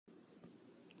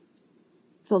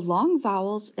The long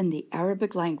vowels in the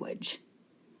Arabic language.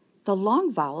 The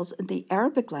long vowels in the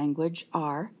Arabic language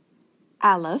are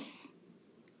Aleph,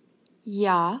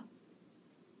 Ya,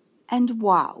 and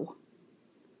Waw.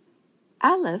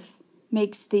 Aleph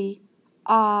makes the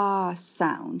Ah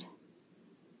sound.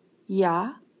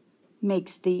 Ya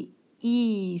makes the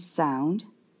E sound.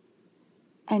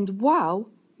 And Waw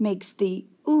makes the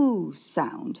Oo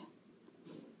sound.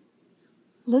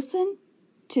 Listen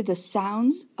to the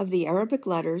sounds of the Arabic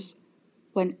letters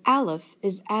when Aleph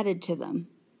is added to them.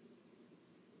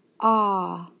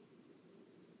 Ah,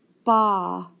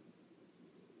 Ba,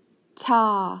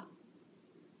 Ta,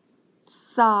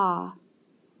 Tha,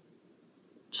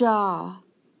 Ja,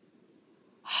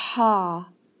 Ha,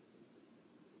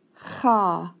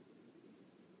 Kha,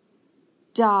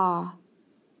 Da,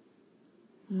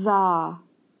 Tha,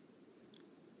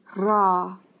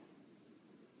 Ra,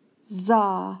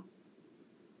 Za,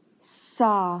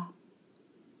 Sa,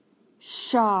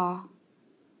 Sha,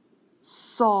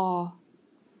 Saw,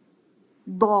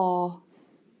 Da,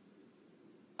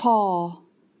 Ta,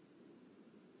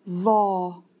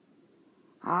 Tha,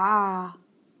 Ah,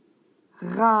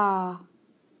 Ra,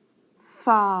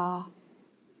 Fa,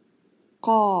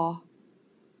 Qa,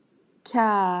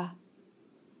 Ka,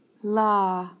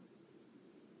 La,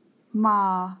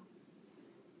 Ma,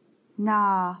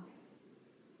 Na,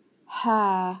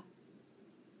 Ha,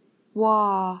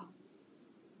 Wa,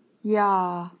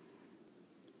 Ya.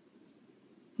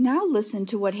 Now listen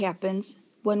to what happens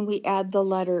when we add the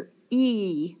letter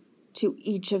E to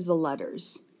each of the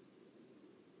letters.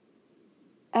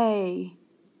 A,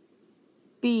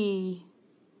 B,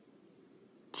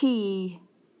 T,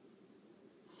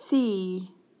 Th,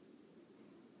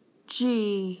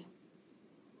 G,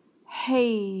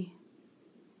 Hey,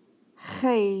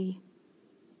 Hey,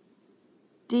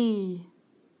 D,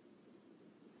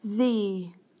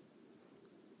 Thee,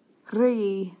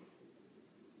 Re,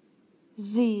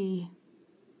 Z,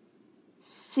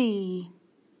 C,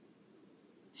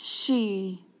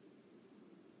 She,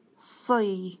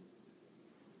 Si,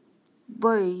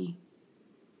 They,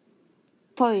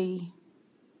 They,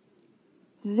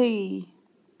 Thee,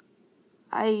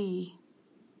 A,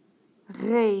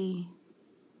 Re,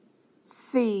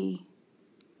 Fi,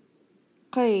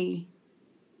 Qi,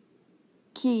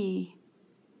 Ki,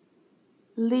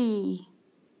 Li,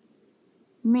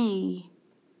 Me,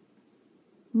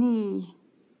 Ni,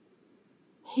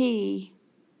 He,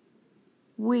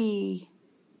 We,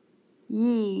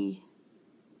 Ye.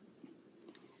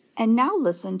 And now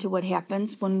listen to what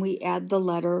happens when we add the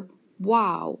letter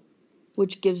Waw,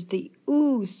 which gives the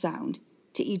Oo sound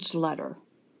to each letter.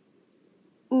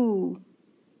 Oo,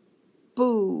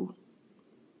 Boo,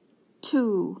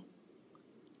 Tu,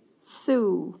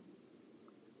 Thu,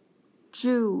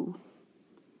 Ju,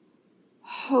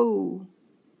 Ho,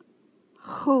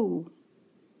 Who,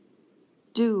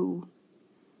 Do,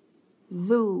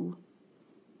 Thu,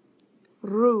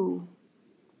 Ru,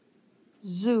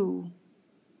 Zu,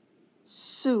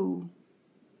 Su,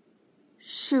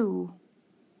 Shu,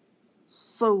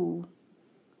 So,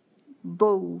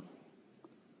 Do,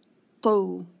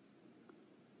 To,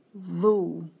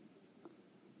 Thu,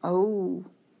 O,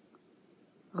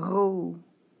 Ro,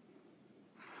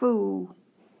 Fu,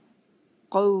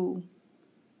 Qu,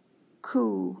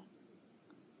 Ku,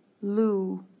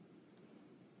 Lu,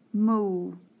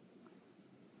 Mu,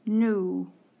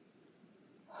 Nu,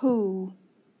 Hu,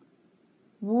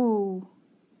 Wu,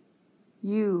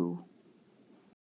 You.